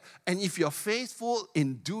over that. And if you're faithful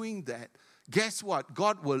in doing that, guess what?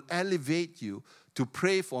 God will elevate you to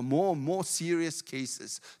pray for more and more serious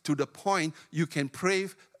cases, to the point you can pray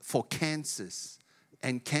for cancers,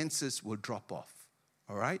 and cancers will drop off.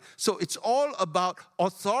 All right? So it's all about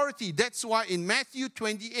authority. That's why in Matthew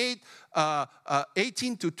 28,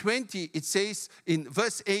 18 to 20, it says in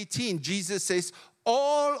verse 18, Jesus says,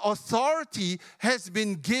 all authority has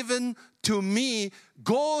been given to me.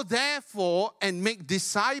 Go therefore and make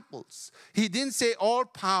disciples. He didn't say all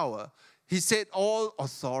power. He said all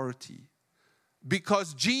authority.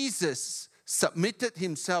 Because Jesus submitted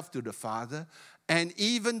himself to the Father, and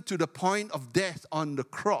even to the point of death on the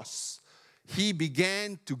cross, he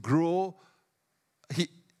began to grow.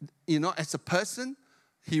 As a person,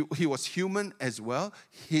 he was human as well.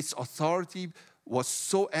 His authority was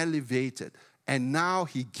so elevated. And now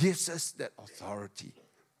he gives us that authority.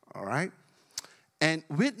 All right? And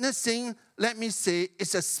witnessing, let me say,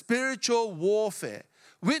 is a spiritual warfare.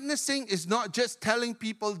 Witnessing is not just telling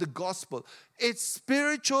people the gospel. It's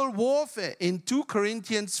spiritual warfare. In 2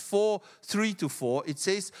 Corinthians 4, 3-4, it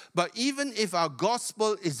says, but even if our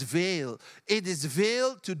gospel is veiled, it is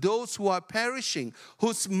veiled to those who are perishing,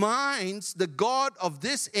 whose minds the God of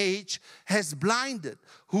this age has blinded,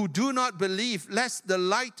 who do not believe, lest the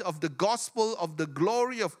light of the gospel of the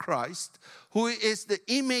glory of Christ, who is the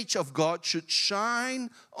image of God, should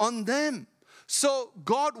shine on them. So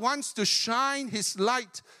God wants to shine his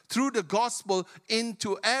light through the gospel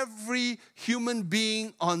into every human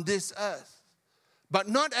being on this earth. But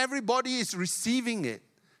not everybody is receiving it,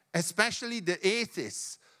 especially the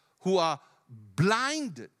atheists who are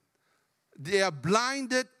blinded. They are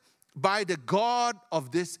blinded by the God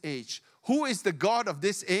of this age. Who is the God of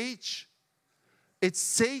this age? It's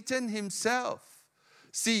Satan himself.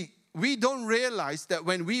 See, we don't realize that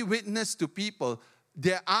when we witness to people,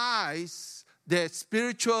 their eyes, their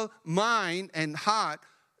spiritual mind and heart,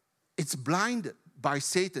 it's blinded by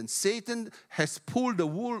Satan. Satan has pulled the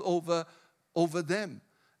wool over them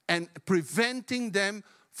and preventing them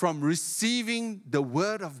from receiving the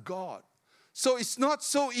word of God. So it's not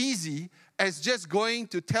so easy as just going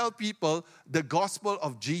to tell people the gospel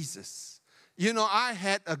of Jesus. I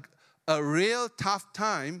had a real tough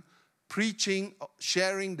time preaching,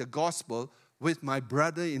 sharing the gospel with my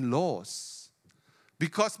brother-in-laws.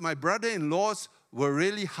 Because my brother-in-laws were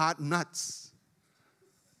really hard nuts.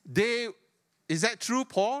 Is that true,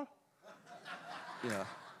 Paul? Yeah.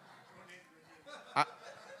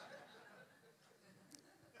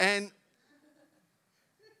 And,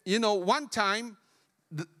 one time,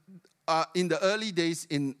 in the early days,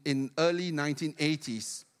 in early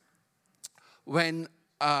 1980s, when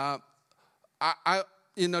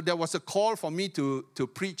there was a call for me to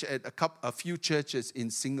preach at a few churches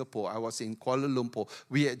in Singapore. I was in Kuala Lumpur.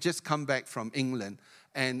 We had just come back from England,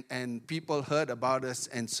 and people heard about us,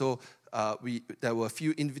 and so there were a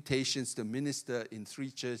few invitations to minister in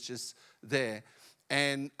 3 churches there.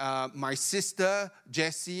 And my sister,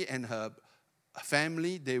 Jessie, and her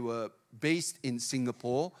family, they were based in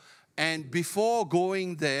Singapore. And before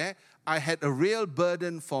going there, I had a real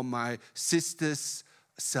burden for my sister's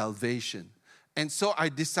salvation. And so I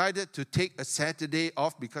decided to take a Saturday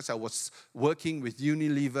off because I was working with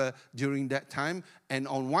Unilever during that time. And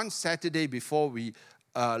on one Saturday before we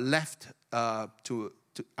left, I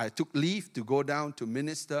took leave to go down to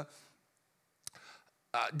minister.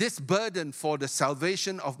 This burden for the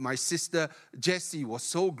salvation of my sister Jessie was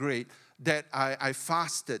so great that I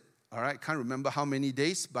fasted. All right, can't remember how many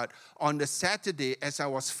days, but on the Saturday, as I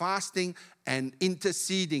was fasting and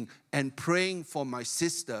interceding and praying for my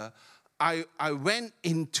sister, I went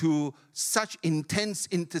into such intense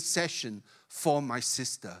intercession for my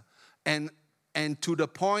sister, and to the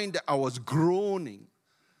point that I was groaning.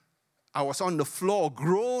 I was on the floor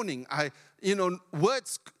groaning.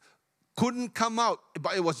 Words couldn't come out,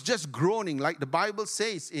 but it was just groaning, like the Bible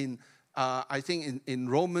says in, I think in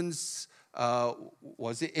Romans,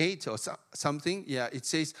 was it 8 or something? Yeah, it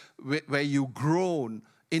says where you groan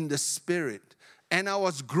in the spirit. And I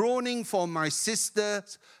was groaning for my sister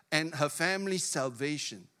and her family's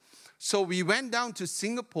salvation. So we went down to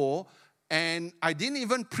Singapore, and I didn't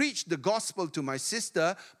even preach the gospel to my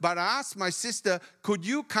sister, but I asked my sister, could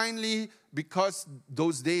you kindly, because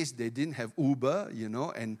those days they didn't have Uber,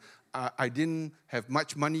 and I didn't have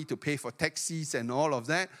much money to pay for taxis and all of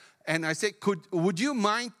that. And I said, would you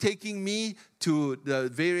mind taking me to the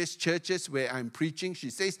various churches where I'm preaching? She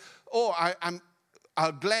says,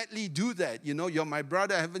 I'll gladly do that. You're my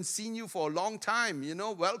brother. I haven't seen you for a long time.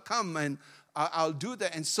 Welcome. And I'll do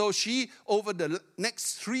that. And so she, over the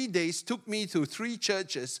next 3 days, took me to 3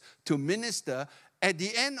 churches to minister. At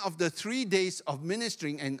the end of the 3 days of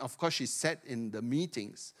ministering, and of course she sat in the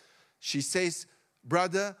meetings, she says,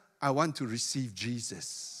 brother, I want to receive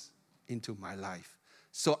Jesus into my life.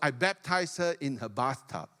 So I baptized her in her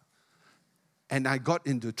bathtub. And I got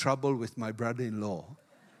into trouble with my brother-in-law.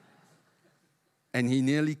 And he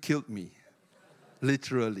nearly killed me.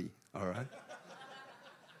 Literally, all right?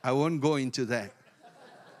 I won't go into that.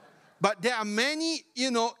 But there are many,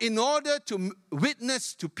 in order to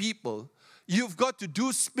witness to people, you've got to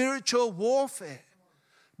do spiritual warfare.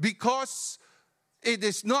 Because it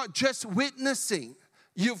is not just witnessing.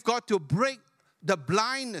 You've got to break the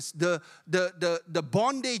blindness, the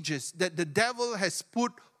bondages that the devil has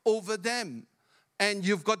put over them. And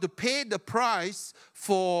you've got to pay the price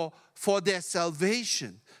for their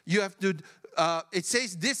salvation. You have to, it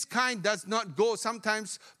says this kind does not go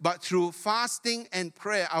sometimes, but through fasting and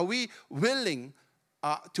prayer. Are we willing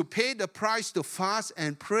to pay the price to fast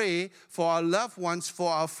and pray for our loved ones,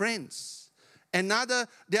 for our friends? There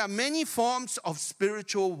are many forms of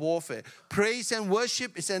spiritual warfare. Praise and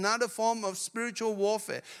worship is another form of spiritual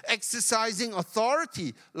warfare. Exercising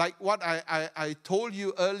authority, like what I told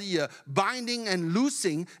you earlier, binding and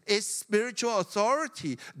loosing is spiritual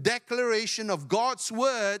authority. Declaration of God's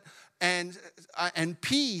word and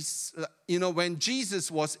peace. When Jesus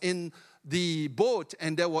was in the boat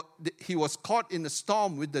and he was caught in a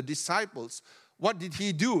storm with the disciples, what did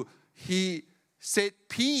he do? He said,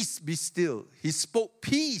 peace, be still. He spoke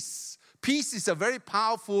peace. Peace is a very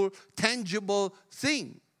powerful, tangible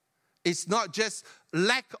thing. It's not just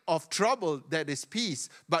lack of trouble that is peace,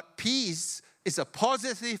 but peace is a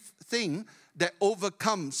positive thing that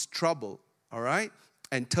overcomes trouble, all right,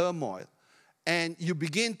 and turmoil. And you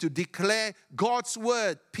begin to declare God's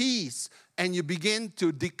word, peace, and you begin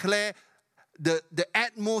to declare the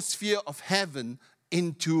atmosphere of heaven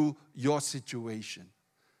into your situation.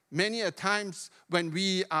 Many a times when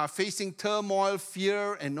we are facing turmoil,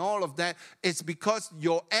 fear, and all of that, it's because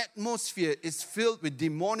your atmosphere is filled with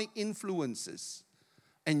demonic influences.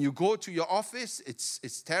 And you go to your office,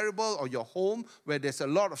 it's terrible, or your home where there's a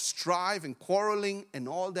lot of strife and quarreling and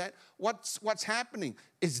all that. What's happening?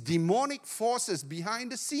 It's demonic forces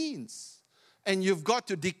behind the scenes. And you've got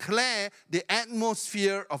to declare the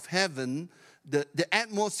atmosphere of heaven, the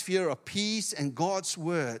atmosphere of peace and God's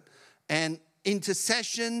word. And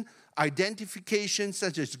intercession, identification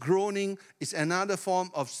such as groaning is another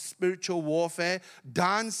form of spiritual warfare.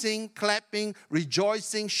 Dancing, clapping,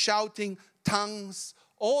 rejoicing, shouting, tongues.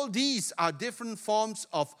 All these are different forms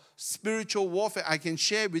of spiritual warfare. I can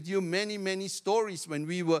share with you many, many stories when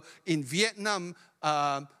we were in Vietnam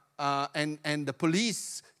and the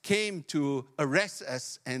police came to arrest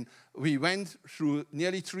us, and we went through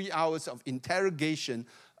nearly 3 hours of interrogation.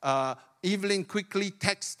 Evelyn quickly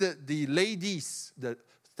texted the ladies,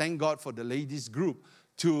 thank God for the ladies group,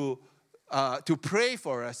 to pray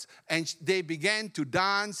for us. And they began to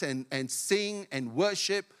dance and sing and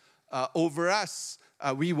worship over us.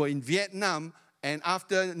 We were in Vietnam, and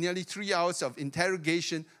after nearly 3 hours of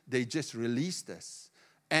interrogation, they just released us.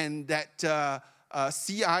 And that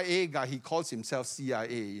CIA guy. He calls himself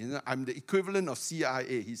CIA. You know, I'm the equivalent of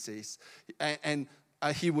CIA, he says. And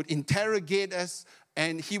he would interrogate us,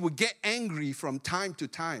 and he would get angry from time to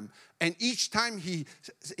time. And each time he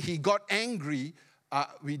got angry,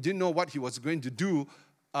 we didn't know what he was going to do.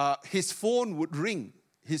 His phone would ring.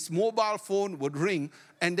 His mobile phone would ring,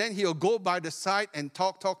 and then he'll go by the side and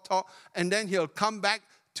talk, and then he'll come back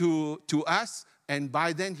to us, and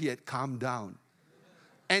by then he had calmed down.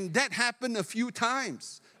 And that happened a few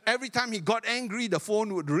times. Every time he got angry, the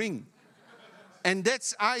phone would ring. And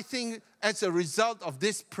that's, I think, as a result of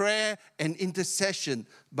this prayer and intercession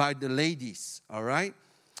by the ladies, all right?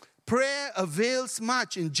 Prayer avails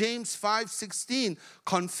much. In James 5:16,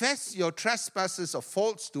 confess your trespasses or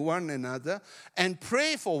faults to one another and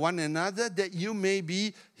pray for one another that you may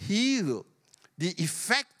be healed. The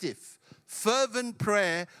effective, fervent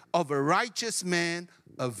prayer of a righteous man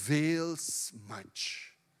avails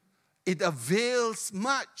much. It avails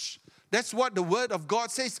much. That's what the Word of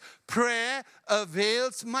God says. Prayer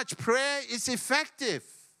avails much. Prayer is effective.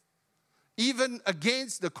 Even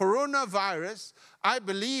against the coronavirus, I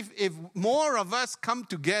believe if more of us come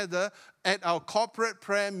together at our corporate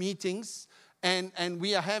prayer meetings, and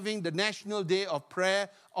we are having the National Day of Prayer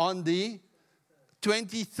on the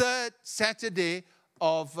 23rd Saturday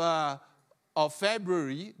of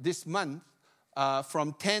February this month,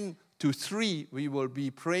 from 10 to 3, we will be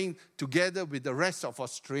praying together with the rest of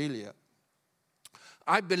Australia.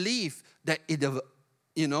 I believe that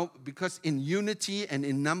because in unity and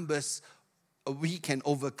in numbers, we can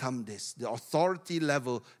overcome this. The authority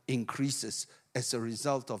level increases as a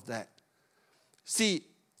result of that. See,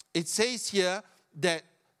 it says here that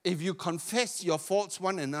if you confess your faults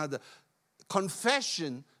one another,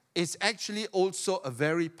 confession is actually also a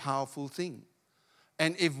very powerful thing.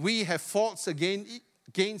 And if we have faults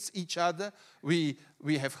against each other, we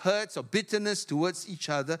have hurts or bitterness towards each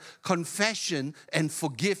other, confession and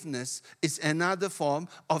forgiveness is another form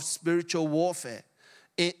of spiritual warfare.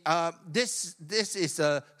 This is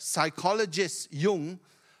a psychologist, Jung.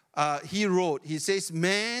 He says,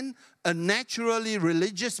 man, a naturally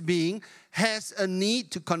religious being, has a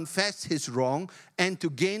need to confess his wrong and to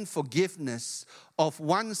gain forgiveness of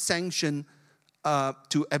one sanction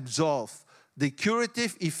to absolve. The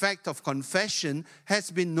curative effect of confession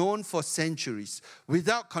has been known for centuries.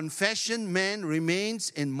 Without confession, man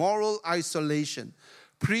remains in moral isolation.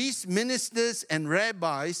 Priests, ministers, and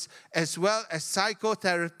rabbis, as well as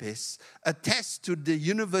psychotherapists, attest to the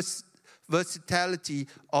universality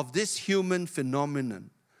of this human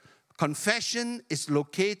phenomenon. Confession is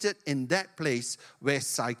located in that place where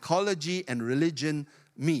psychology and religion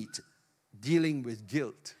meet, dealing with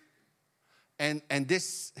guilt. And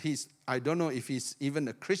this, I don't know if he's even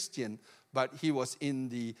a Christian, but he was in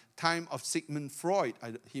the time of Sigmund Freud.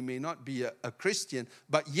 He may not be a Christian,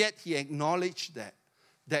 but yet he acknowledged that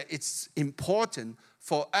it's important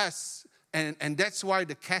for us, and that's why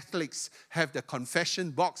the Catholics have the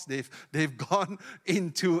confession box. They've gone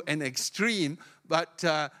into an extreme, but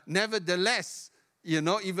nevertheless,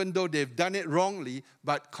 even though they've done it wrongly,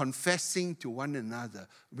 but confessing to one another.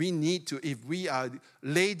 We need to, if we are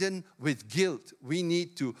laden with guilt, we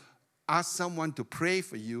need to ask someone to pray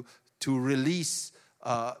for you to release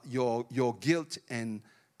your guilt and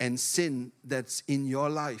sin that's in your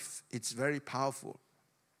life. It's very powerful.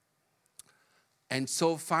 And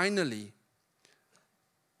so finally,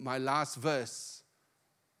 my last verse,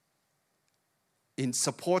 in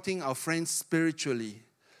supporting our friends spiritually,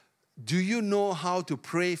 do you know how to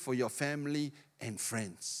pray for your family and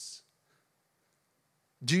friends?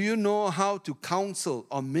 Do you know how to counsel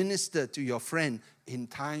or minister to your friend in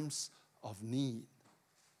times of need?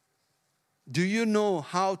 Do you know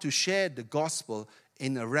how to share the gospel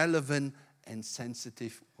in a relevant and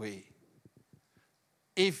sensitive way?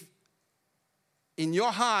 If in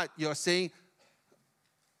your heart you're saying,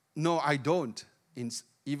 no, I don't,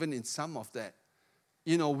 even in some of that.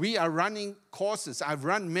 We are running courses. I've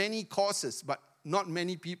run many courses, but not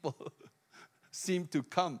many people seem to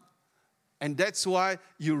come. And that's why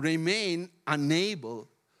you remain unable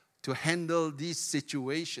to handle these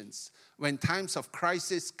situations. When times of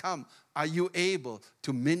crisis come, are you able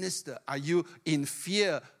to minister? Are you in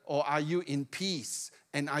fear or are you in peace?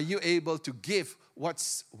 And are you able to give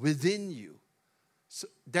what's within you? So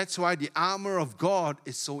that's why the armor of God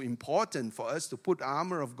is so important for us to put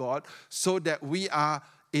armor of God so that we are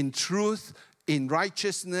in truth, in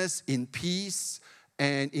righteousness, in peace,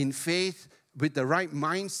 and in faith with the right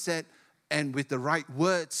mindset and with the right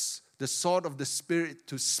words, the sword of the Spirit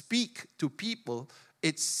to speak to people.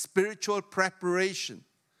 It's spiritual preparation.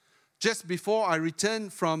 Just before I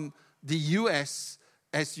returned from the U.S.,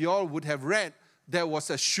 as you all would have read, there was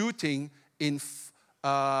a shooting in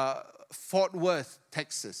Fort Worth,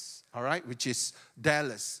 Texas, all right, which is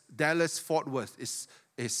Dallas. Dallas, Fort Worth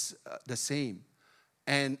is the same.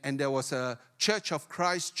 And there was a Church of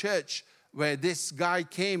Christ church where this guy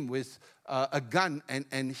came with a gun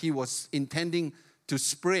and he was intending to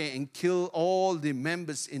spray and kill all the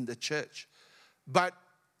members in the church. But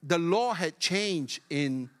the law had changed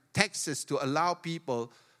in Texas to allow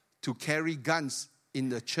people to carry guns in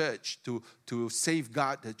the church to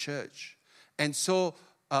safeguard the church. And so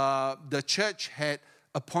the church had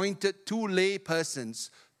appointed 2 lay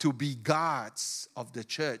persons to be guards of the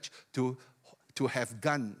church, to have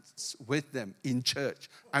guns with them in church.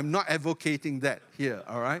 I'm not advocating that here,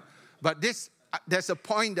 all right? But there's a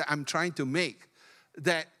point that I'm trying to make,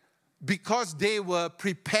 that because they were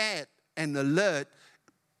prepared and alert,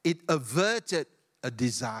 it averted a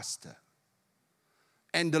disaster.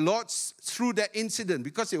 And the Lord, through that incident,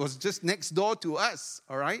 because it was just next door to us,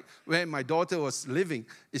 all right, where my daughter was living,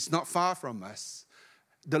 it's not far from us.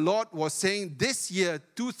 The Lord was saying this year,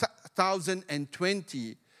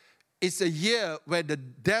 2020, is a year where the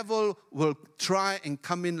devil will try and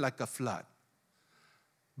come in like a flood.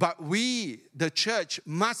 But we, the church,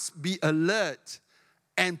 must be alert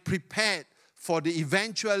and prepared for the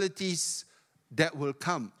eventualities that will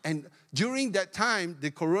come. And during that time, the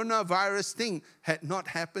coronavirus thing had not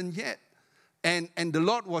happened yet. And the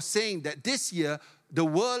Lord was saying that this year, the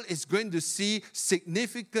world is going to see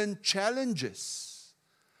significant challenges.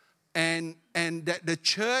 And that the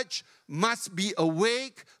church must be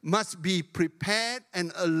awake, must be prepared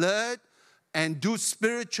and alert, and do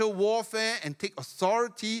spiritual warfare and take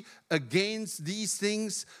authority against these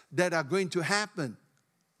things that are going to happen.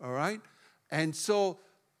 All right? And so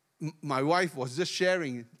my wife was just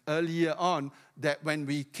sharing earlier on that when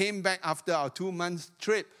we came back after our 2-month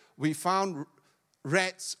trip, we found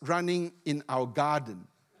rats running in our garden.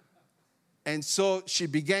 And so she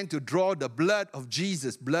began to draw the blood of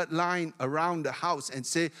Jesus, bloodline around the house, and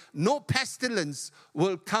say, no pestilence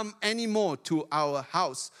will come anymore to our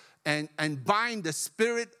house, and bind the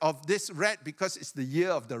spirit of this rat, because it's the year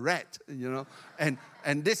of the rat, you know.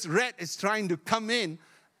 And this rat is trying to come in,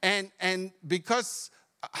 and because,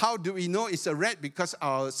 how do we know it's a rat? Because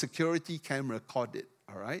our security camera caught it,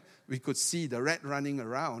 all right? We could see the rat running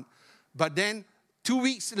around. But then 2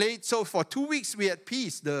 weeks late, so for 2 weeks we had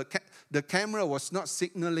peace. The camera was not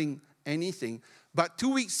signaling anything. But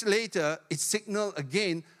 2 weeks later, it signaled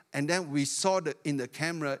again, and then we saw in the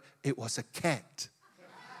camera, it was a cat.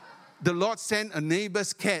 The Lord sent a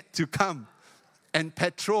neighbor's cat to come and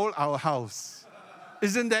patrol our house.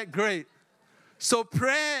 Isn't that great? So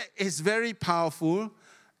prayer is very powerful.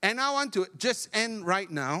 And I want to just end right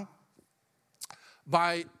now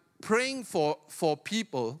by praying for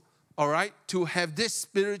people, all right, to have this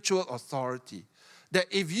spiritual authority. That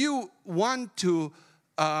if you want to,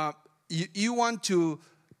 put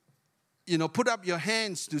up your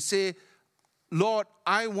hands to say, Lord,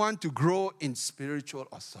 I want to grow in spiritual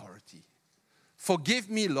authority. Forgive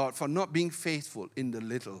me, Lord, for not being faithful in the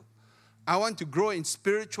little. I want to grow in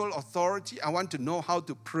spiritual authority. I want to know how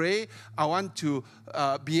to pray. I want to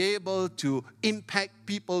be able to impact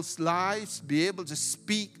people's lives, be able to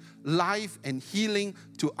speak life and healing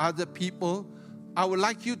to other people. I would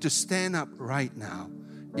like you to stand up right now,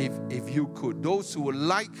 if you could. Those who would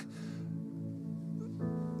like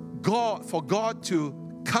for God to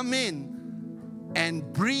come in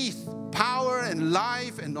and breathe power and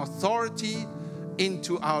life and authority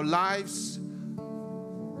into our lives,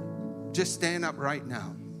 just stand up right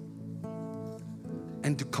now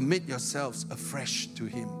and to commit yourselves afresh to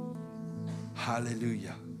Him.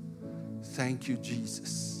 Hallelujah. Thank you,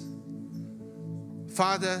 Jesus.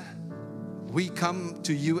 Father, we come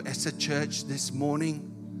to you as a church this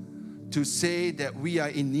morning to say that we are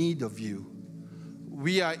in need of you.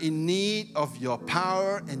 We are in need of your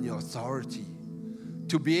power and your authority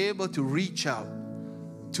to be able to reach out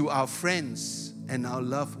to our friends and our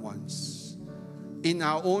loved ones. In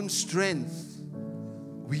our own strength,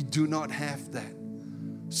 we do not have that.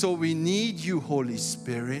 So we need you, Holy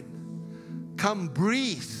Spirit. Come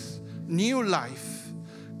breathe new life.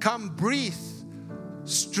 Come breathe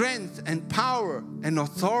strength and power and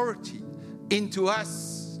authority into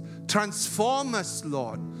us. Transform us,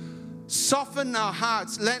 Lord. Soften our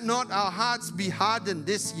hearts. Let not our hearts be hardened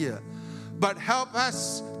this year, but help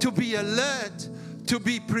us to be alert, to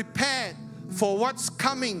be prepared for what's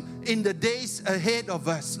coming in the days ahead of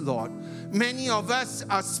us, Lord. Many of us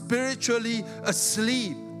are spiritually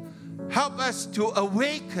asleep. Help us to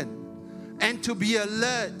awaken and to be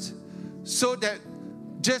alert, so that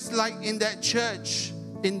just like in that church,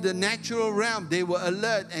 in the natural realm, they were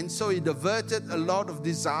alert, and so it averted a lot of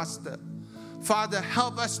disaster. Father,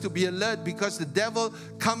 help us to be alert, because the devil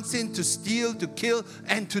comes in to steal, to kill,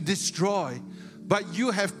 and to destroy. But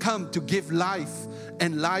you have come to give life,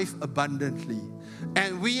 and life abundantly.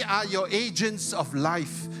 And we are your agents of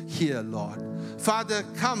life here, Lord. Father,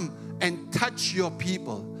 come and touch your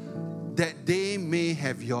people, that they may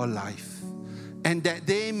have your life, and that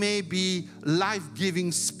they may be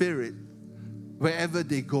life-giving spirit wherever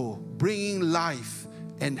they go, bringing life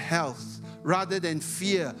and health rather than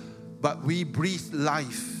fear. But we breathe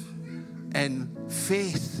life and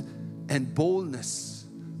faith and boldness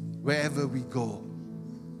wherever we go.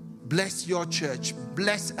 Bless your church.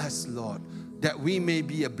 Bless us, Lord, that we may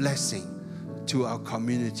be a blessing to our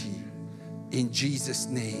community. In Jesus'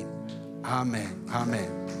 name, amen.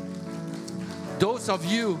 Amen. Those of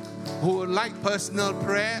you who would like personal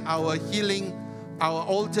prayer, our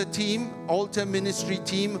altar team, altar ministry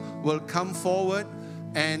team will come forward,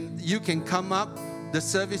 and you can come up. The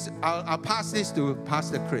service, I'll pass this to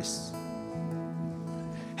Pastor Chris.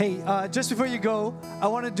 Hey, just before you go, I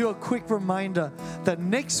want to do a quick reminder that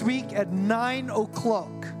next week at 9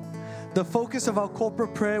 o'clock, the focus of our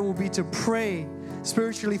corporate prayer will be to pray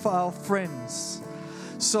spiritually for our friends.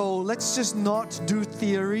 So let's just not do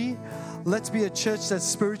theory. Let's be a church that's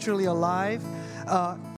spiritually alive.